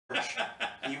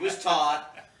He was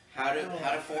taught how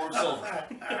to form silver.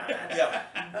 Yeah.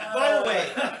 By the way,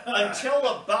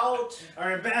 until about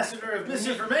our ambassador of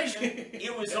misinformation,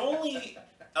 it was only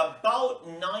about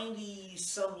 90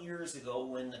 some years ago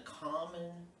when the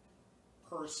common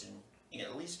person,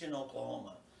 at least in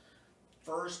Oklahoma,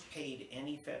 first paid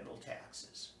any federal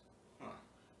taxes.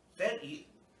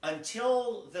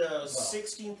 Until the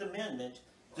 16th Amendment,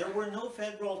 there were no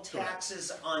federal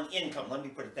taxes on income. Let me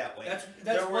put it that way. That's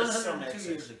there were 102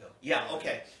 years ago. Yeah,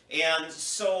 okay. And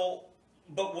so,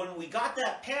 but when we got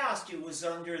that passed, it was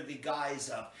under the guise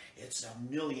of it's a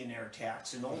millionaire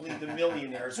tax, and only the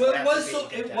millionaires. Well, would have to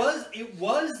pay it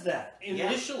was that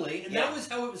initially, and that was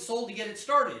how it was sold to get it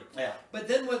started. Yeah. But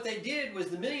then what they did was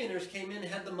the millionaires came in and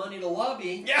had the money to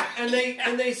lobby. Yeah. And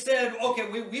they said, okay,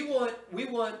 we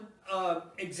want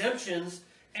exemptions,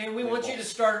 and we want you to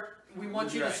start. We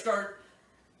want you to start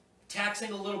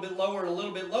taxing a little bit lower and a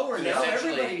little bit lower. So now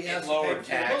essentially, everybody has it to lowered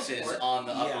pay taxes on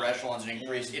the upper Yeah. echelons and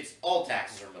increased. It's all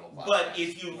taxes are middle class. But taxes.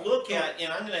 if you look at,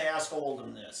 and I'm going to ask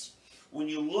Oldham this, when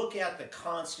you look at the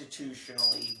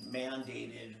constitutionally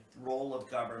mandated role of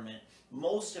government,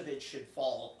 most of it should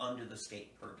fall under the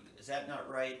state purview. Is that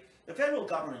not right? The federal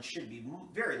government should be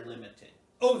very limited.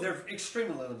 Oh, they're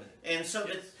extremely limited. And so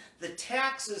the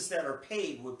taxes that are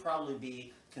paid would probably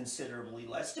be considerably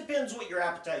less. Depends what your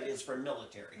appetite is for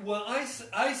military. Well,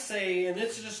 I say, and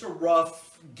it's just a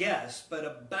rough guess, but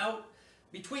about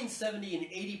between 70 and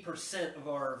 80% of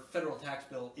our federal tax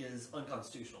bill is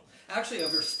unconstitutional. Actually,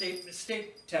 of our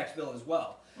state tax bill as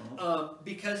well.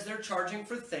 Because they're charging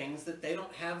for things that they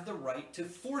don't have the right to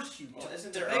force you to.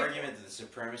 Isn't there argument that the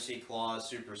Supremacy Clause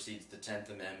supersedes the 10th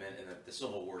Amendment and that the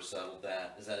Civil War settled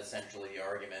that? Is that essentially the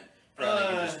argument?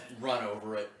 Rather than just run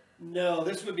over it? No,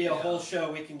 this would be a whole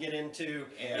show we can get into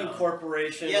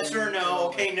incorporation. Yes or no?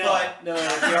 Okay, no. But, no.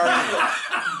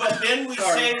 But then we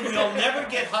say we'll never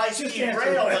get high-speed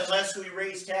rail unless we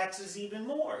raise taxes even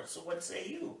more. So what say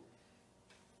you?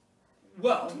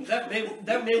 Well, that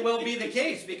may well be the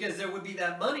case because there would be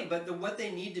that money, but what they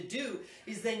need to do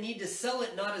is they need to sell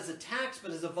it not as a tax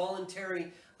but as a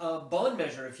voluntary bond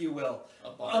measure, if you will,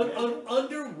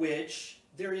 under which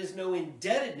there is no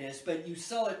indebtedness, but you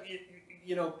sell it.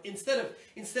 You know, instead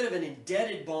of an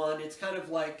indebted bond, it's kind of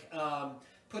like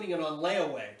putting it on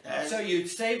layaway. So you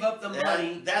save up the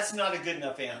money. That's not a good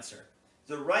enough answer.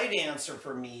 The right answer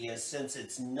for me is, since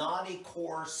it's not a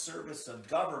core service of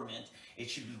government, it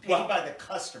should be paid by the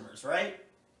customers, right?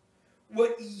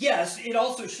 Well, yes, it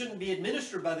also shouldn't be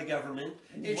administered by the government.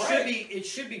 It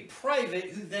should be private,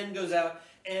 who then goes out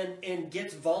and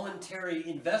gets voluntary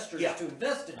investors to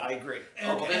invest in it. I agree.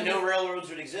 Well, then no railroads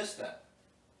would exist then,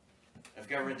 if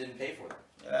government didn't pay for them.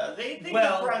 They did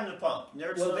prime the pump.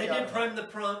 They did prime the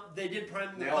pump. They did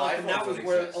prime the pump, and that was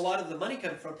where a lot of the money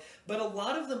came from. But a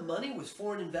lot of the money was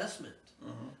foreign investment.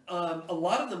 A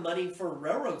lot of the money for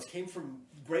railroads came from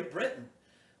Great Britain,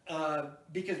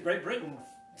 because Great Britain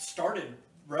started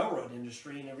railroad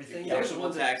industry and everything.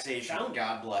 Flexible taxation.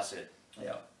 God bless it.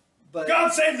 Yeah. But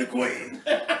God save the Queen.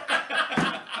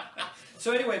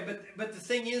 So anyway, but the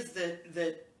thing is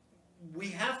that we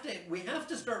have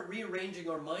to start rearranging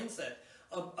our mindset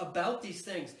about these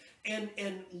things and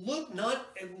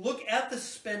look at the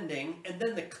spending and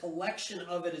then the collection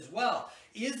of it as well.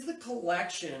 Is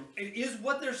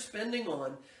what they're spending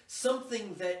on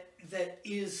something that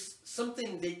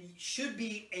should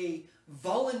be a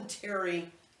voluntary?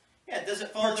 Yeah, does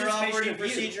it follow their operating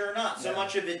procedure or not? So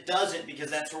much of it doesn't, because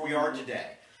that's where we are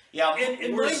today. Yeah,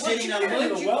 and we're sitting on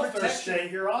the welfare state.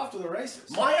 You're off to the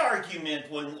races. My argument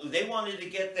when they wanted to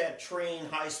get that train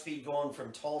high speed going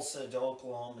from Tulsa to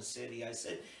Oklahoma City, I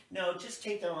said, no, just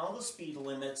take down all the speed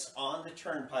limits on the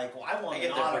turnpike. Well, I want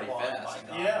an Autobahn, by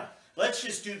God. Yeah. Let's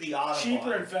just do the Autobahn.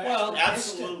 Cheaper and faster. Well,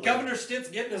 absolutely. Governor Stitt's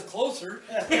getting us closer.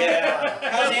 Yeah.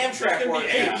 How's Amtrak working?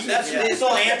 They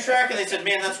saw Amtrak and they said,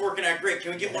 man, that's working out great.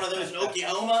 Can we get one of those in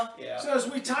Oklahoma? Yeah. So as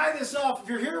we tie this off, if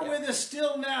you're here with us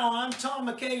still now, I'm Tom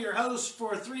McKay, your host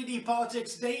for 3D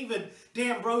Politics. David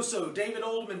D'Ambroso, David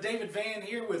Oldham, and David Van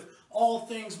here with all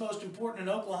things most important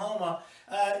in Oklahoma.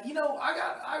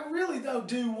 I really, though,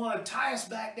 do want to tie us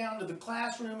back down to the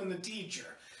classroom and the teacher.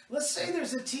 Let's say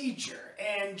there's a teacher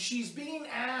and she's being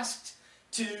asked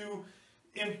to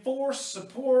enforce,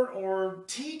 support, or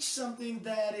teach something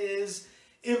that is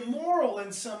immoral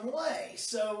in some way.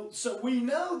 So we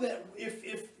know that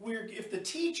if the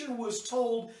teacher was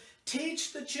told,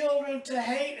 teach the children to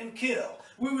hate and kill,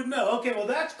 we would know, okay, well,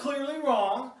 that's clearly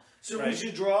wrong. So we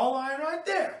should draw a line right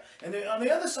there. And then on the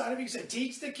other side of it, you say,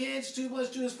 teach the kids 2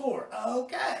 + 2 is 4.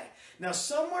 Okay. Now,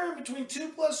 somewhere in between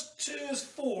 2 + 2 is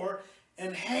 4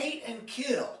 and hate and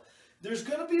kill, there's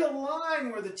going to be a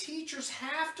line where the teachers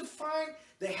have to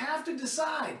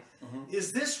decide,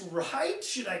 is this right?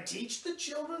 Should I teach the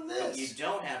children this? You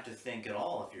don't have to think at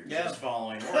all if you're Yeah. just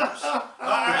following orders.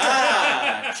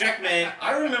 Checkmate.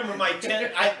 I remember my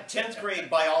 10th grade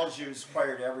biology was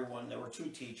required to everyone. There were 2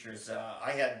 teachers.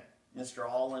 I had Mr.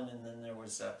 Allen, and then there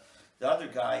was the other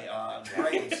guy,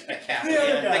 Graves. The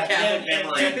Catholic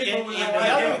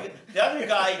memory. The other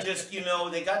guy just,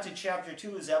 they got to chapter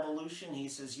 2 is evolution. He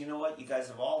says, you know what, you guys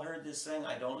have all heard this thing.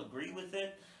 I don't agree with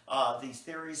it. These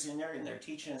theories in there, and they're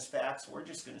teaching us facts. We're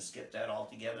just going to skip that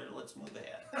altogether. Let's move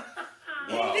ahead.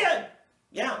 Wow. He did.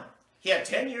 Yeah. He had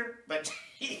tenure, but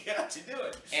he got to do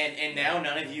it. And now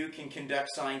none of you can conduct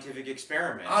scientific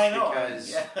experiments. I know.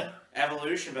 Because Yeah.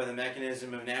 evolution by the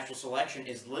mechanism of natural selection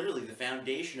is literally the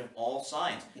foundation of all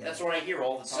science. Yeah. That's what I hear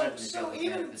all the time. So you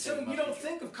don't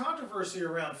think of controversy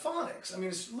around phonics. I mean,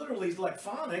 it's literally like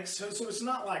phonics, so it's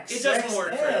not like It sex doesn't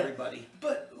work for ed. everybody.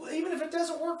 But even if it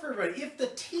doesn't work for everybody, if the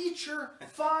teacher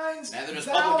finds Neither does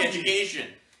value, public education.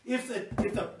 If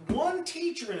the one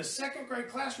teacher in a 2nd grade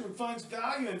classroom finds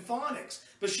value in phonics,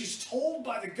 but she's told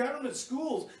by the government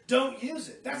schools don't use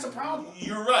it, that's a problem.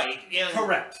 You're right. And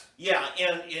Correct. Yeah,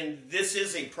 and this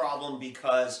is a problem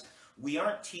because we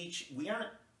aren't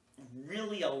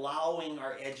really allowing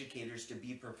our educators to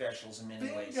be professionals in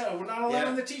many ways. Bingo, we're not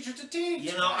allowing the teacher to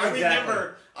teach. I Exactly.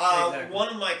 remember Exactly. one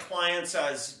of my clients, I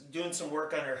was doing some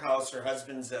work on her house. Her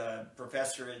husband's a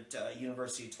professor at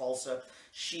University of Tulsa.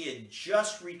 She had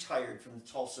just retired from the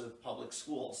Tulsa public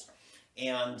schools.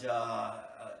 And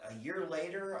a year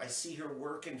later, I see her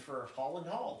working for Holland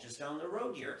Hall, just down the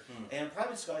road here. And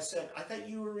private school, I said, I thought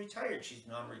you were retired. She's,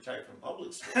 no, I'm retired from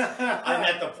public school. I'm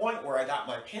at the point where I got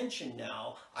my pension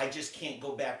now. I just can't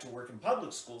go back to work in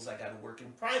public schools. I got to work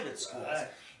in private schools. Right.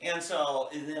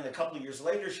 And then a couple of years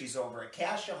later, she's over at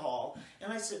Cascia Hall.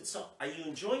 And I said, so are you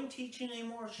enjoying teaching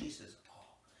anymore? She says, oh,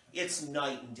 it's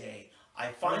night and day. I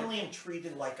finally am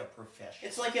treated like a professional.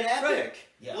 It's like an epic.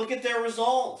 Yeah. Look at their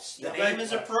results. The Yeah. name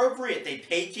is appropriate. They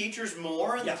pay teachers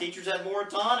more, and Yeah. the teachers have more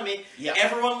autonomy. Yeah.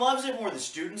 Everyone loves it more. The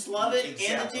students love it, and the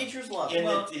Exactly. teachers love And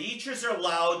it. the teachers are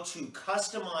allowed to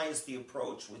customize the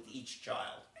approach with each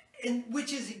child. And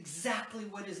which is exactly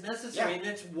what is necessary, Yeah. and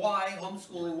that's why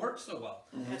homeschooling works so well.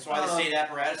 That's why the state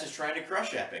apparatus is trying to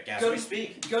crush Epic as Go we to-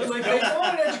 speak. Go to my They Facebook.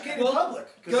 want an educated Well,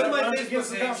 public. 'Cause go to that my runs Facebook against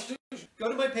the page. Constitution. Go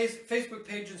to my Facebook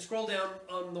page and scroll down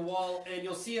on the wall, and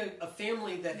you'll see a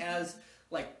family that has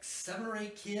like 7 or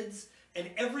 8 kids, and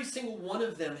every single one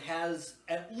of them has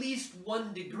at least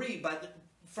 1 degree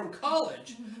from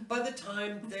college by the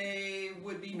time they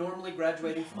would be normally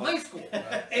graduating from high school.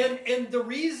 And the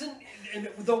reason, and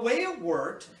the way it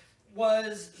worked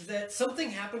was that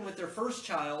something happened with their first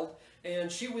child, and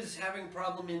she was having a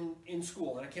problem in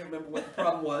school, and I can't remember what the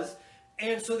problem was.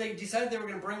 And so they decided they were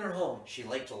going to bring her home. She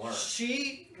liked to learn.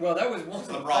 Well, that was one of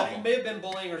the them. problem. It may have been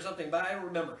bullying or something, but I don't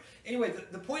remember. Anyway,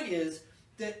 the point is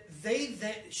that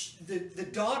the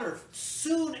daughter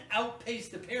soon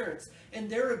outpaced the parents and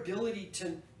their ability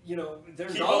to, their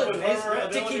Keep knowledge up with base her to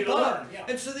ability keep to up. learn, yeah.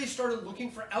 And so they started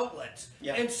looking for outlets.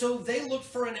 Yeah. And so they looked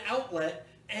for an outlet,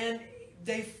 and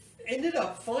they ended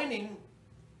up finding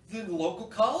the local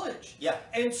college. Yeah.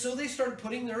 And so they started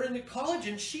putting her into college,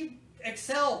 and she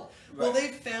excelled. Well, Right. they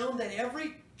found that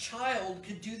every child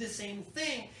could do the same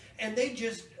thing, and they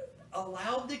just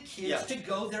allowed the kids Yeah. to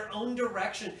go their own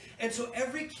direction. And so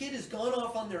every kid has gone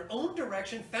off on their own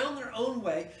direction, found their own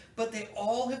way, but they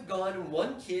all have gone. And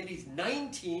one kid, he's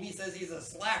 19, he says he's a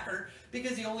slacker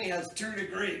because he only has 2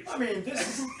 degrees. I mean,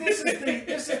 this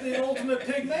is the ultimate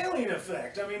Pygmalion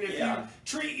effect. I mean, if Yeah. you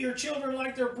treat your children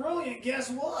like they're brilliant, guess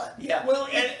what? Yeah. Well,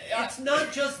 And, it's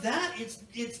not just that.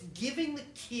 It's giving the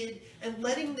kid and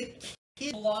letting the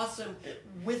kid blossom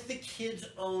with the kid's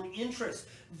own interests.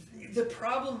 The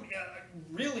problem,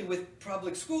 really, with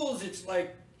public schools, it's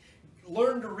like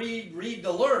learn to read, read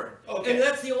to learn, Okay. and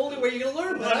that's the only way you're going to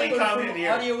learn. But Let I me learned comment from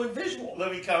here. audio and visual.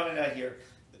 let me comment out here.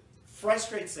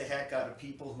 Frustrates the heck out of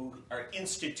people who are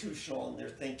institutional in their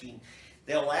thinking.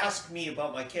 They'll ask me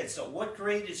about my kids. So, what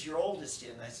grade is your oldest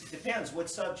in? I said, depends. What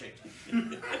subject?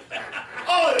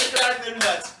 Oh, it drives them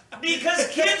nuts. Because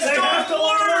kids They have don't to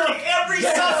learn learn. every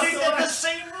Yes. subject at the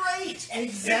same rate. It's just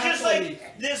Exactly.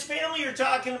 like this family you're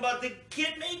talking about. The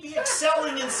kid may be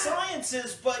excelling in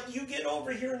sciences, but you get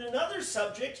over here in another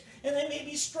subject, and they may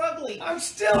be struggling. I'm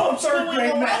still on third Homeschooling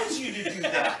grade allows math. you to do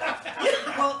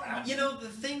that. Well, the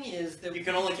thing is that You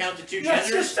can only count to 2 That's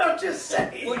genders. I'm just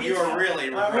saying. Well, You are really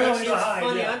I'm regressed. really it's behind,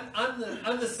 funny. yeah.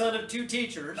 I'm the son of 2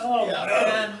 teachers. Oh, Yeah. no.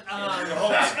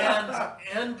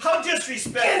 And How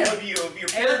disrespectful of you, of your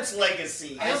parents'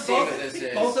 legacy. I see what this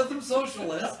is. both of them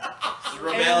socialists. It's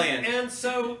rebellion. And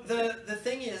so the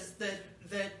thing is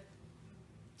that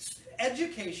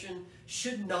education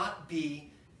should not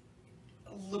be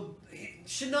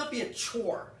a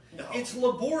chore. No. It's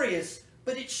laborious,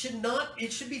 but it should not.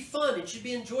 It should be fun. It should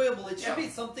be enjoyable. It should Yeah. be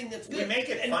something that's good. We make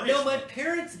it and punishment. no, my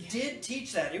parents did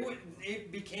teach that.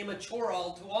 It became a chore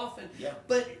all too often. Yeah.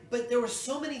 But there were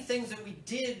so many things that we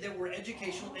did that were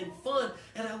educational and fun,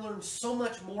 and I learned so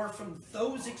much more from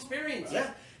those experiences.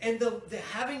 Yeah. And the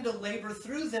having to labor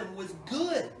through them was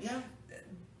good. Yeah.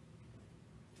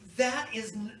 That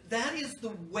is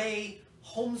the way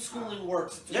homeschooling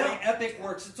works. It's the Yeah. way Epic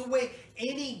works. It's the way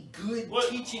any good Well,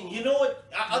 teaching. You know what?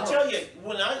 I'll works. tell you.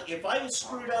 If I was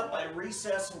screwed up by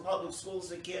recess in public school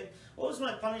as a kid, what was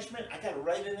my punishment? I got to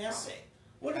write an essay.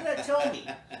 What did that tell me?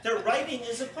 That writing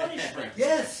is a punishment.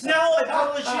 Yes. Now I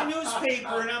publish a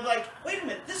newspaper, and I'm like, wait a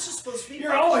minute, this is supposed to be.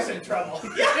 You're always in trouble.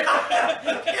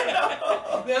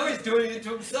 Now he's doing it to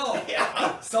himself.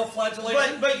 Yeah.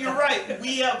 Self-flagellation. But you're right.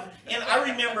 We have, and I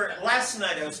remember last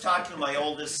night I was talking to my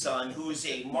oldest son, who's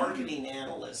a marketing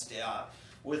analyst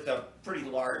with a pretty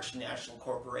large national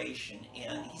corporation,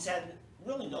 and he's had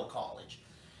really no college.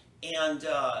 And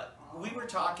we were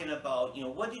talking about,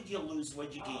 what did you lose, what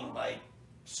did you gain by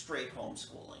straight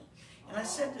homeschooling? And I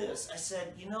said this, I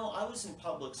said, I was in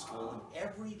public school, and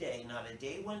every day, not a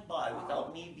day went by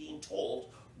without me being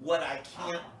told what I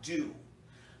can't do.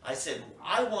 I said,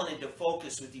 I wanted to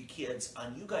focus with you kids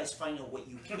on you guys finding out what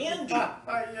you can do.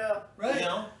 Right.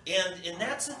 And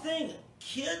that's the thing.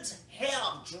 Kids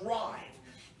have drive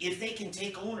if they can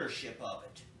take ownership of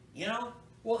it.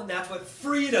 Well, and that's what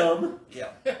freedom Yeah.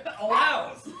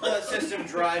 allows. Well, the system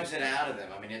drives it out of them.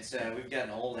 I mean, it's we've got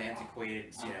an old,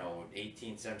 antiquated,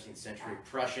 18th, 17th century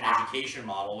Prussian education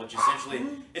model, which essentially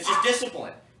it's just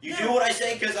discipline. You do what I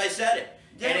say because I said it.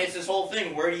 Yeah. And it's this whole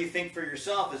thing, where do you think for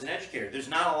yourself as an educator? There's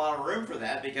not a lot of room for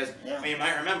that because, Yeah. I mean, you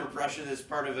might remember Prussia is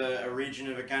part of a region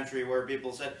of a country where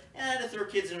people said, I had to throw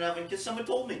kids in an oven because someone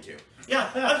told me to. Yeah,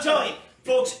 I'm telling you,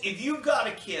 folks, if you've got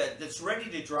a kid that's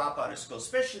ready to drop out of school,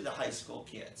 especially the high school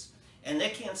kids, and they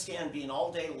can't stand being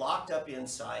all day locked up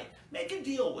inside, make a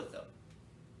deal with them.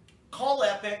 Call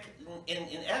Epic, and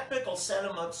Epic will set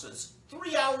them up so it's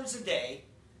 3 hours a day,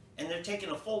 and they're taking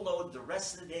a full load. The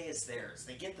rest of the day is theirs.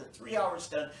 They get the 3 hours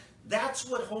done. That's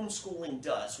what homeschooling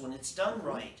does. When it's done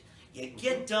right, you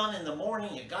get done in the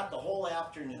morning, you got the whole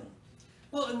afternoon.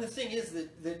 Well, and the thing is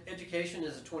that education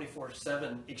is a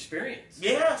 24/7 experience.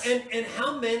 Yes. And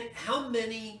how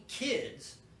many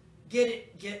kids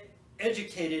get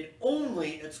educated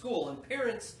only at school, and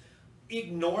parents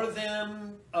ignore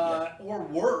them or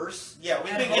worse. Yeah,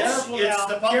 we at think home. it's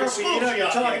the public Careful, schools. you're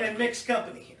job. talking in mixed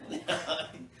company here.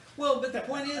 Well, but the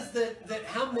point is that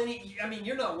how many? I mean,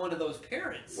 you're not one of those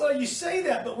parents. Well, you say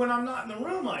that, but when I'm not in the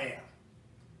room, I am.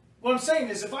 What I'm saying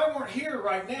is, if I weren't here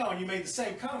right now and you made the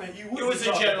same comment, you would. It was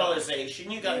a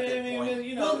generalization. You got a good point.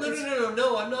 You know, Well,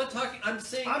 no. I'm not talking. I'm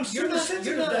saying I'm you're not. sensitive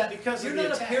You're to not. that because you're of the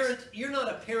not a attacks. parent. You're not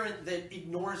a parent that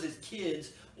ignores his kids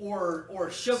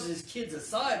or shoves his kids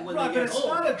aside when Right, they but get it's home.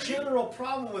 not a general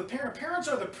problem with parents. Parents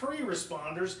are the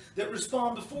pre-responders that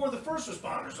respond before the first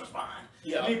responders respond.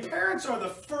 Yeah. I mean, parents are the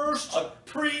first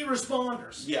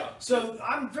pre-responders. Yeah. So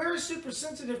I'm very super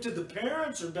sensitive to the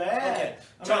parents are bad. Okay.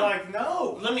 I'm Tom, like,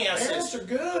 no. let me ask parents this. are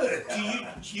good. Do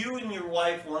you and your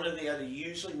wife, one or the other,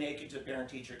 usually make it to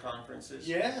parent-teacher conferences?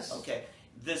 Yes. Okay.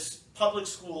 This public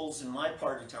schools in my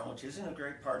part of town, which isn't a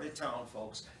great part of town,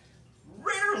 folks,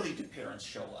 rarely do parents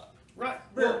show up. Right.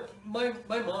 Well, my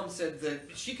mom said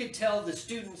that she could tell the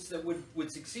students that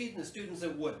would succeed and the students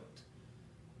that wouldn't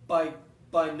by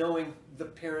knowing the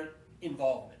parent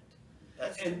involvement.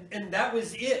 And that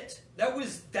was it. That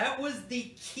was the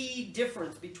key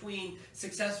difference between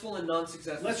successful and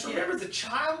non-successful. Let's kids. remember the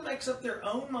child makes up their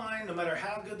own mind no matter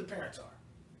how good the parents are.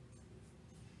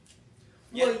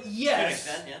 Well, To an yes,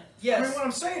 extent, yeah. yes. I mean, what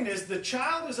I'm saying is the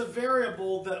child is a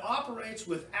variable that operates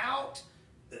without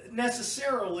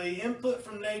necessarily input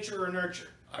from nature or nurture.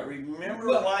 I remember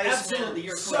Well, wise absolutely, men-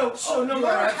 you're So, correct. so no you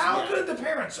are matter how absolutely- good the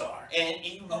parents are, right,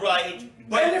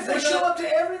 and if they we're show not- up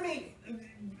to every meeting,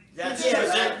 That's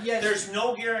Yes, true. yes. There's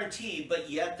no guarantee, but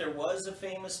yet there was a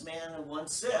famous man who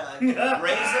once said, "Raise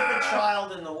up a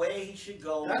child in the way he should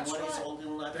go, and That's when he's right. old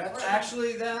and left That's right."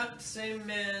 Actually, that same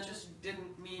man just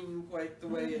didn't mean quite the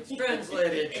way it's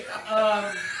translated.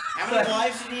 How many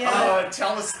wives did he have?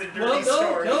 Tell us the dirty Well,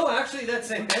 story. no, actually, that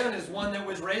same man is one that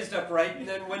was raised upright and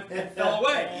then fell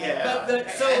away. Yeah.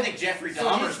 I think Jeffrey so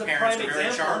Dahmer's he's the parents prime are very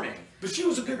example. charming. but she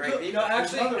was a good Great cook. people. No,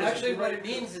 His mother was a actually, what great it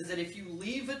means is that if you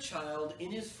leave a child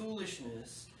in his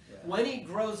foolishness When he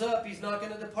grows up, he's not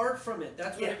going to depart from it.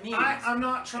 That's what it means. I'm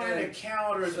not trying to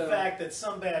counter the so- fact that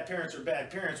some bad parents are bad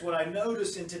parents. What I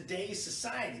notice in today's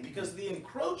society, because of the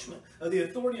encroachment of the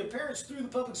authority of parents through the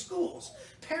public schools,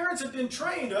 parents have been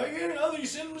trained. Oh, you know, you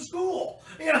send them to school.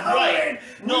 You know, Right.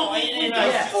 No, we've and done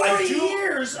I 40 do-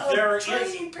 years there of is-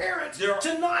 training parents there-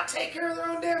 to not take care of their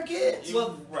own damn kids.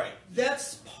 Well, Right.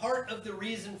 that's part of the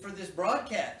reason for this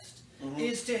broadcast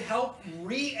is to help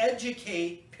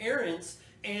re-educate parents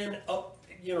and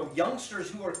youngsters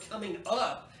who are coming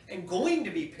up and going to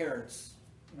be parents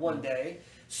one day,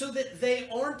 so that they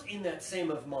aren't in that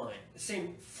same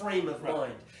frame of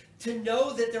mind. To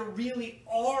know that there really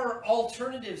are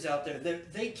alternatives out there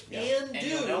that they can And do.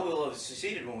 you'll know we'll have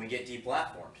succeeded when we get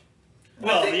deplatformed.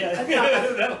 Well,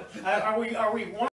 yeah. Are we